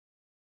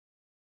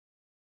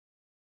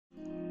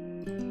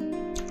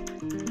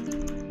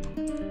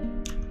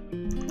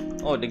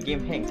Oh, the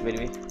game hangs by the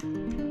way.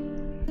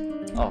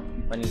 Oh,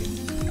 finally.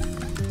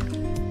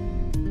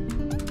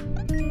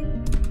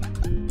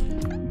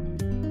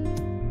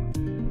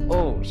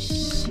 Oh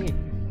shit.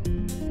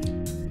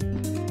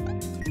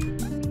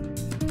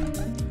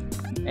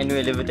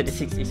 Anyway, level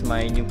 36 is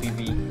my new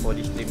PV for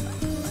this stream.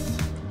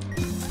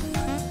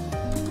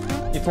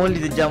 If only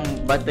the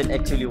jump button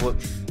actually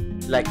works.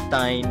 Like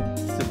Tyne,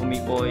 Super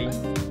Meat Boy,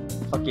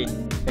 fucking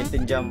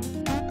Phantom Jump.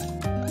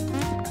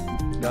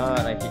 God,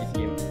 I hate this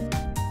game.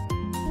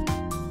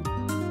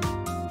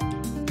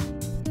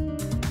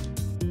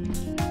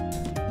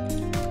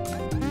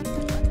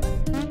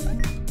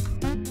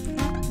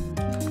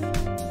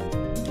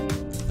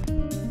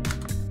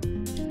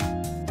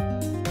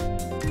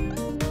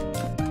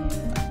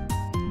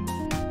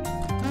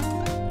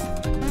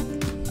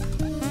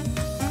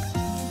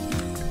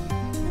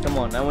 Come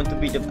on, I want to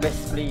be the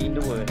best player in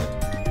the world.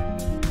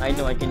 I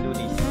know I can do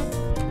this.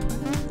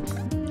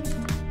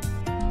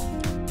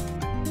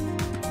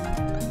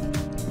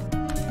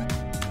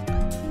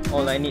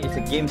 All I need is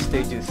a game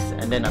status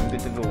and then I'm good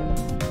to go.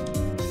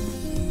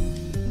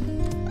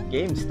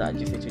 Game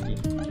status actually.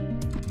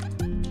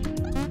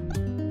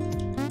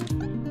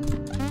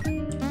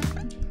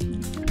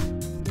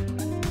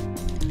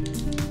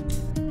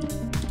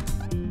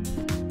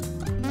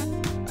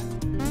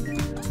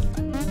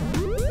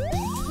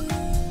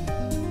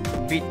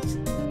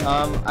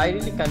 I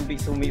really can't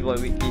beat Super Meat Boy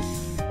with this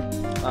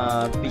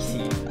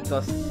PC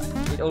because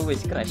it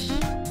always crash.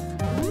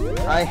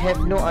 I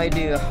have no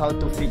idea how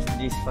to fix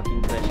this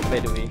fucking crash, by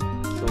the way.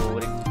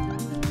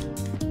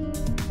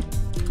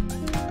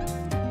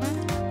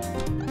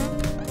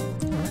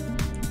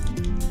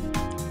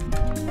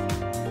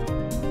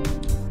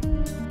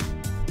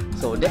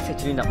 So that's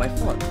actually not my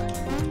fault.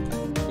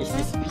 It's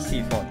this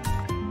PC fault.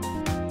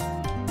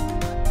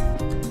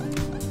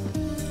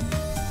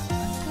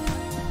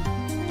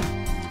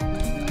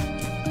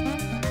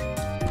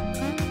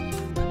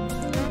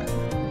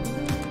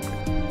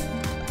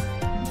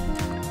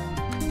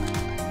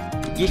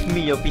 Give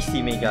me your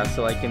PC, Mega,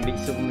 so I can beat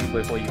Super Meat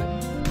Boy for you.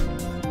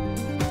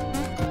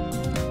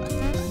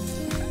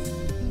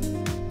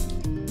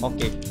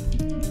 Okay.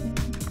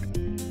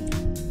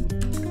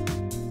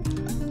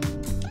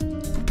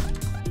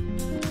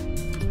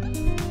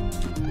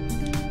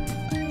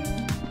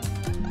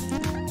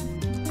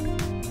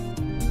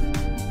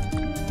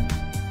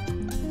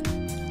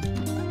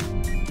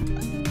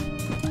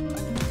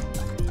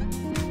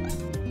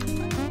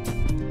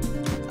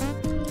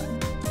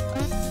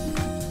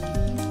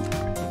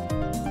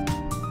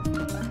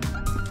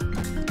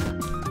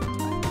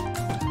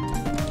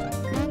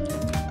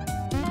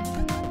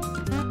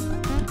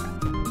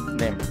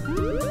 Damn,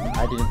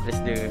 I didn't press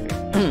the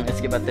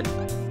escape button.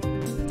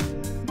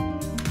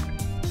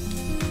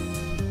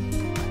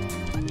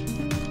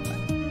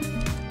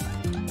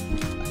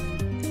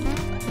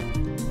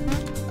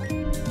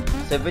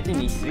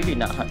 Seventeen is really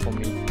not hard for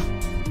me.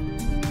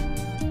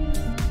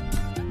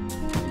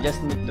 You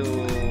just need to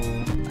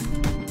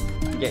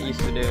get used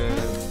to the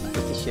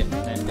position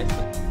and that's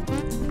it.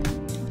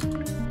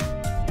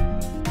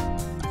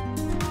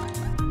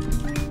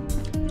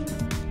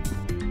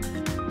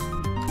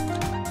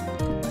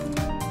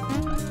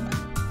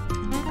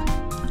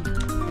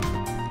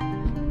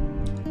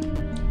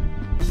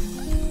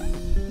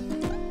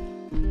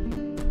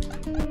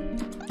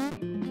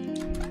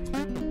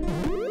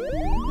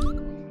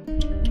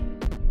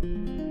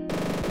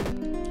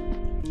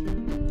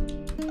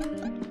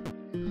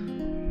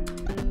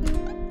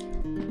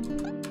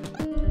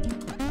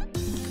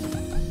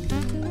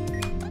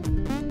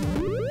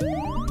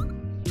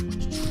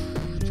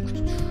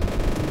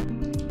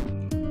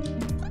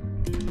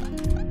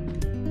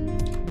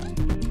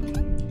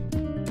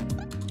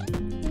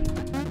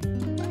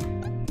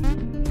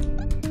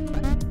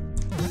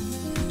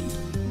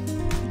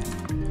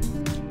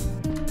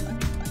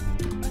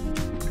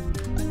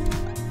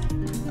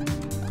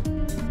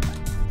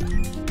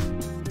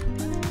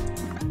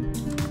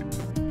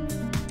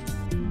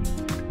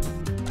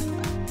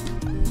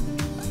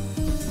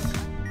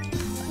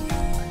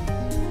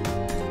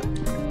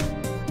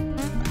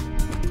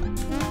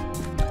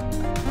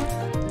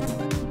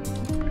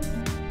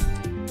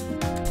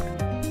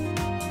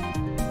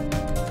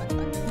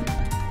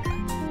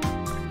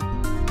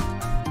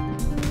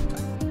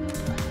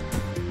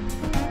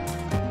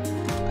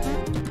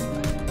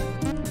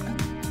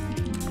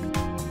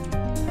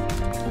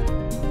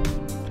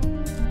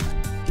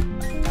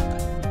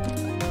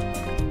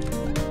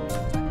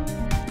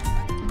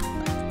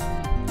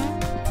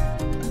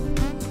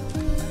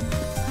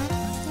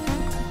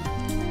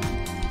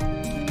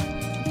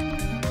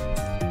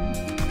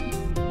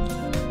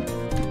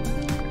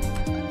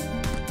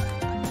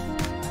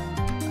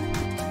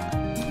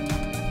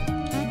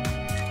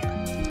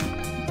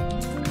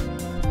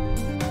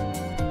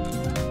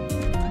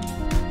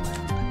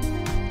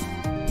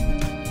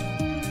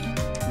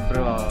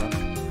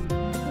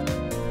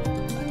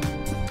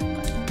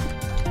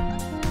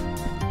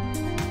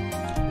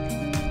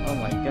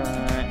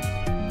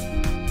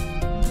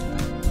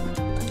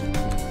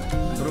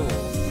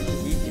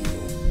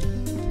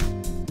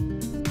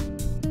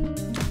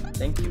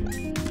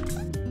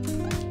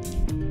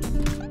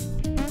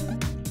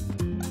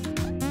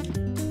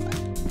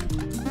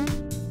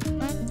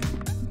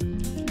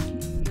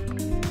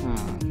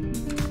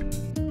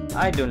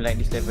 I don't like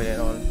this level at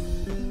all.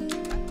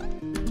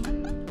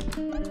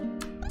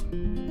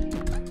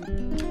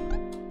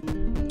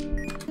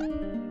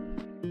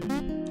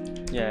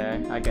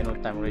 Yeah, I got no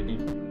time already.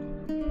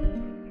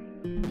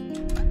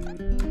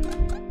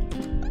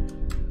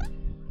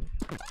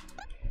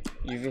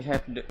 If you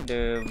have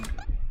the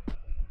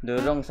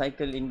wrong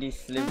cycle in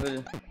this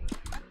level,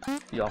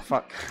 you're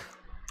fucked.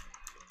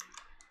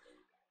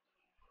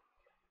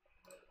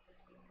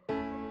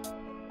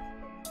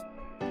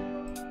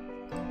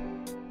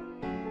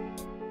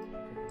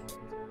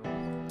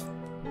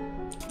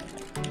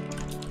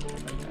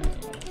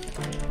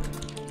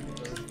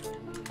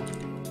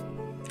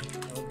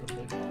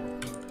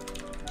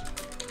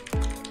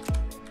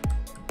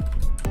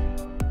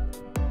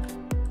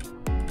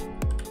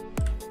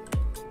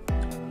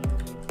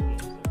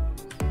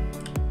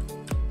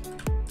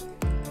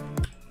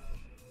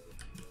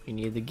 You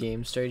need the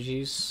game star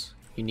juice.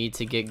 You need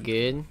to get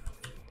good.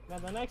 Now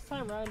the next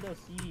time Ryan does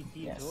CDC,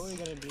 Yes. he's already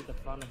gonna be at the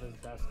front of his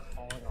desk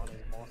calling on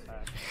his boss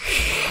hat.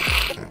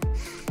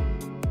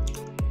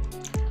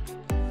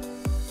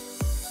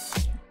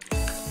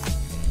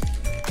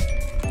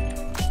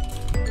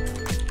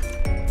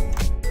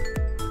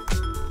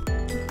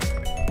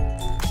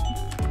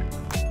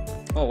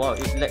 Oh wow,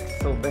 it lags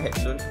so bad,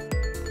 lol.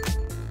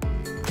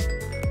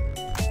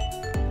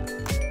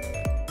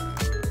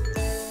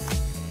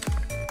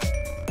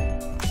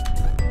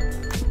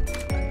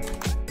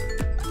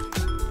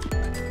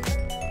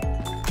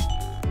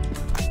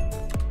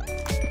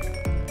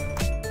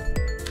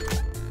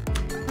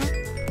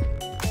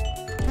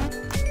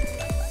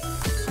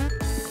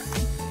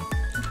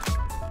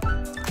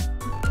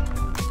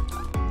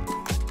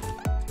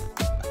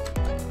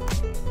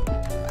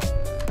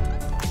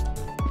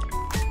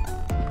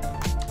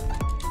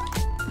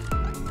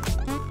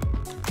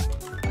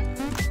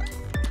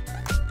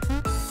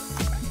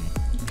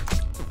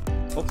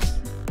 Oops.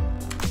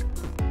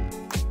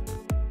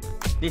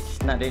 This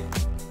is not it.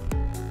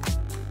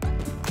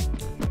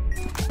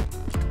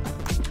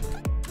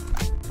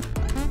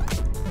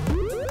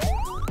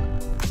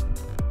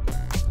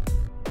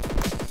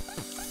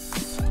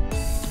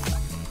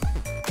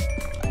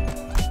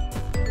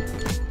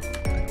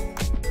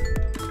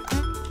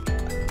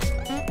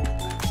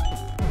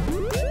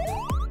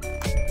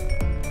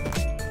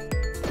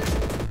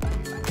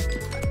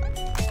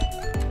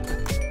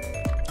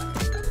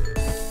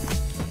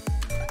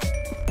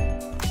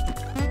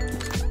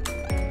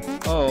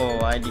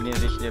 Oh, I didn't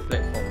reach the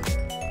platform.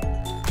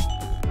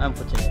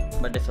 Unfortunate,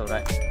 but that's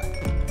alright.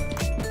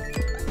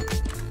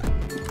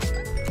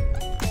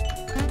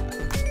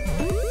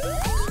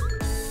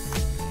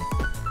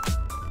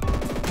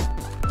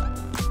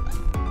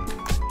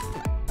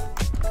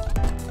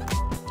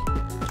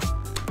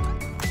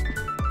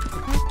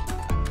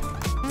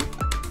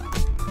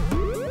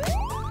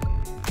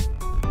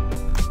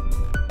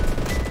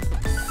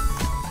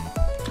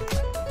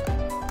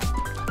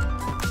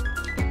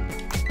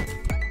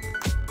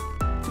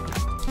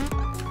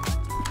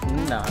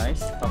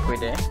 Nice, halfway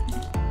there.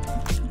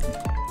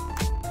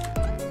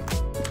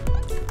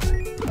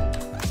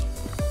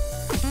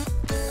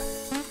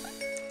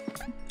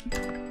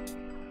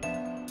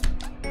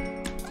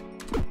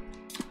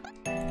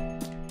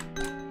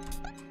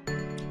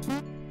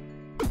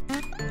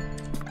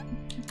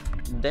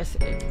 That's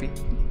epic.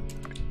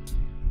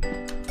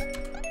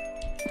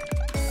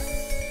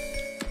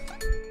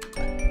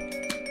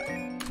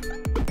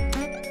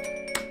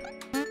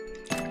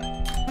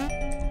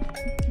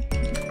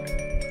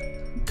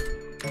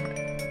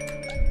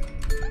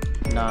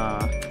 Nah,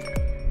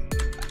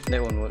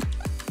 that won't work.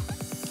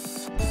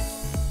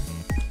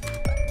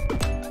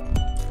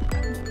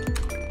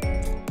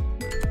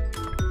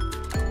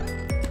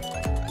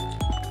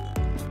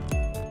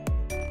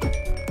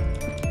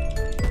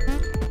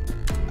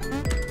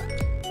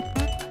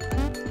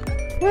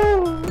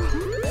 Woo!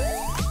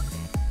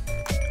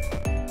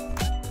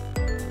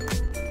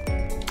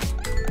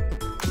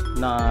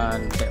 Nah,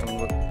 that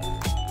won't work.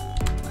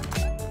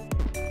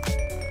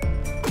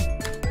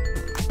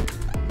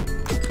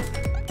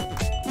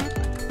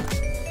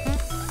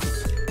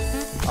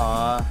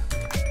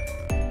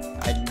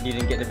 I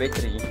didn't get the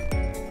battery.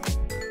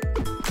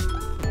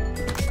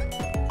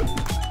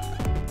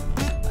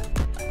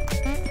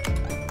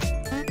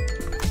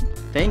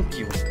 Thank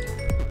you.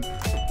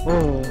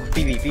 Oh,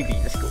 PB,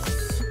 let's go.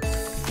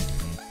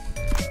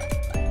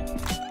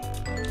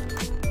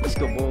 Let's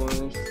go,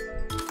 boys.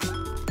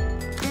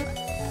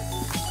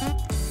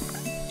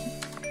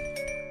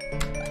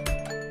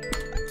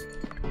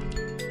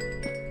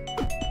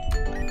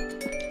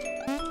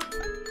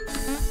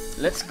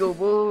 Let's go,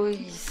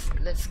 boys.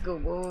 Let's go,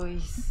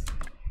 boys.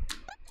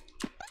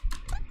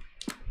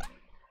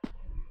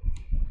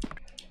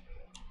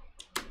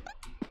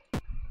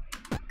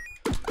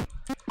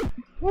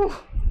 Woo.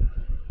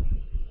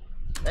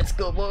 Let's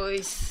go,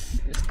 boys.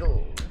 Let's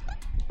go.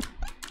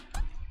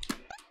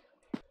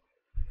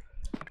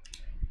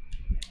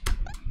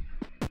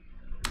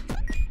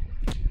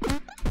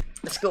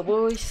 Let's go,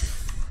 boys.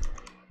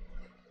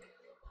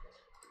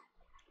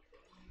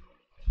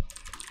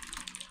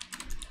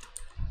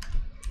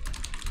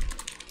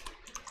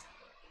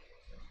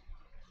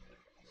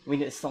 We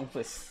need a song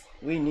first.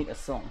 We need a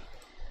song.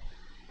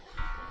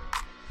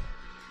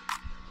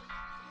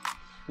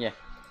 Yeah.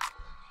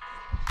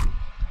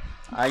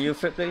 Are you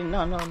afraid playing?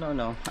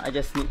 No. I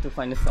just need to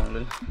find a song.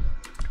 Lol.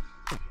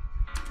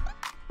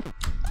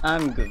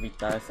 I'm good,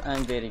 Vitas.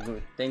 I'm very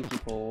good. Thank you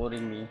for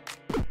worrying me.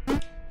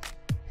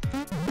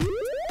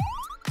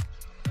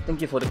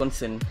 Thank you for the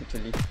concern,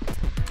 actually.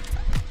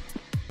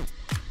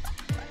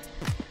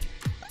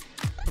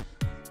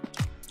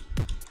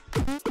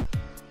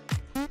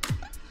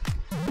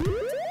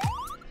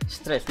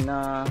 Stress?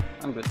 Nah,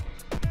 I'm good.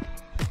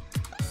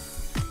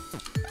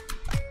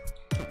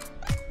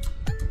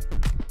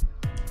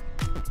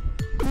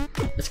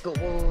 Let's go,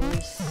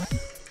 boys.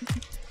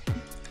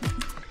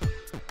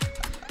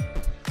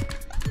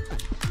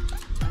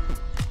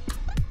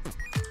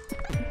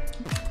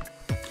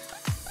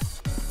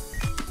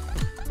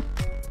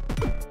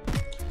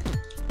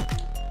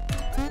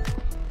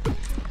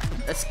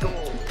 Let's go.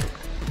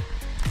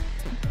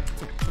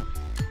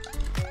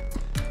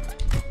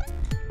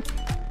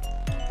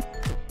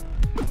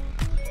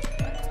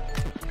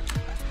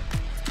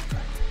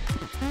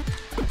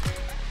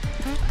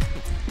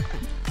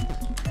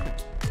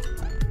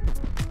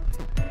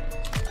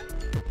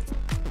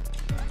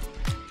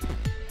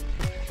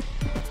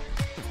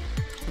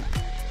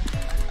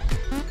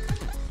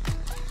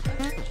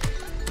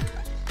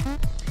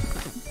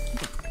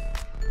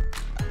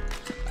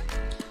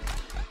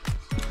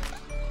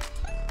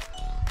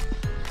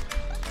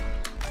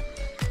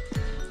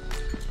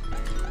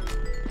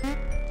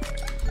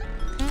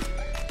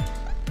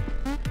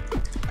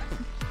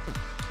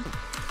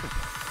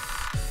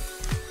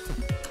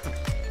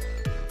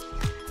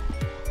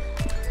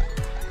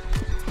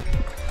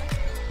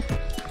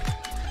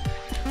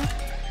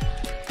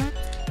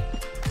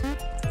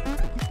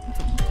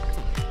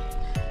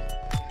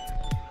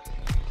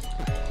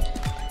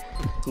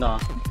 No,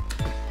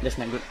 that's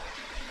not good.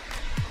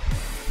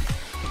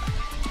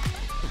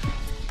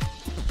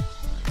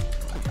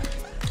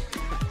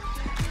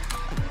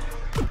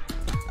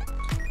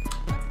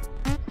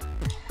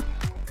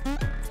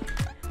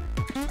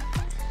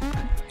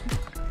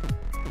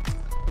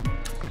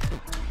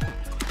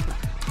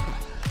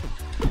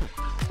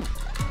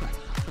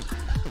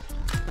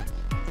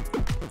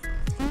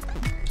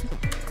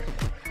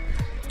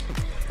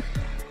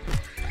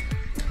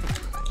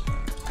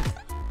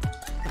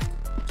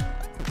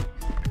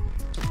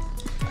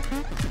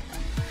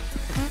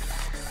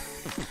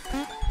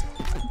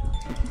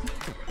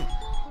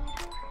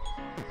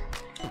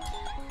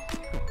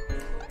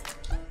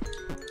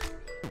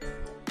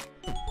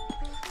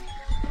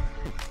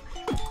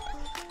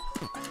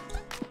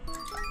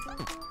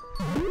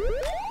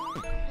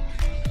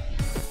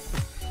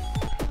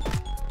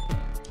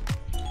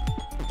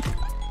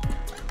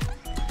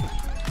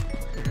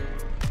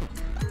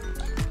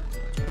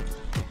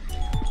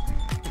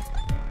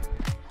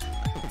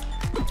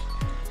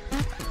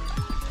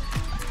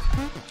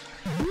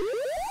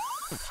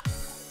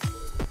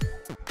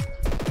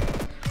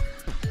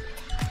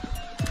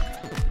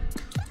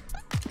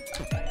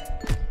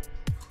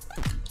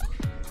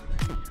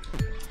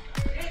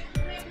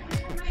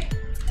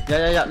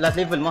 Ya, last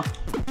level mah.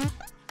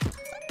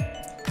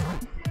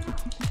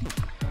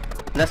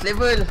 Last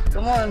level,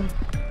 come on.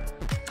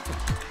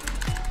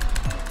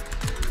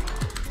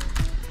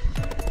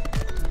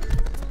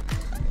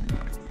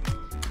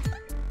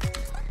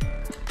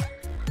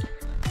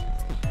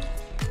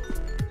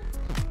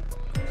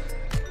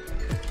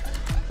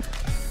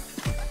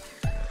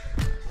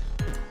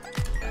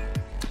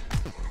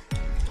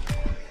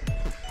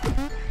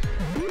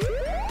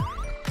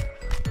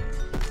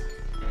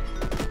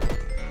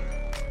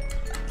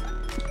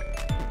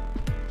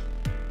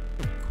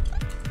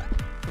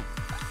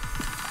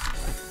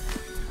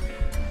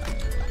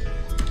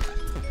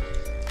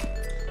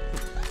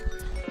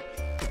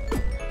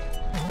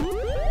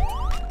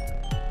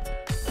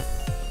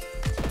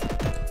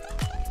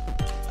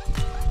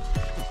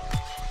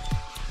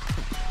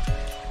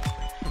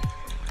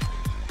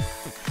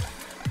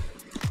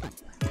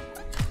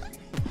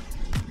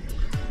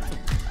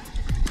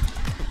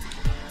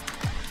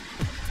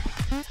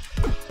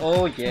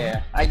 Oh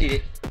yeah, I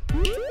did it.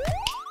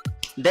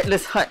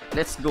 Deathless hut,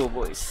 let's go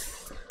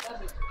boys.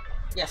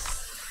 Yes.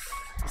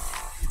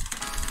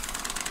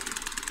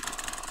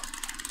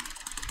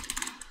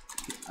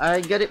 I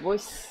get it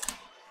boys.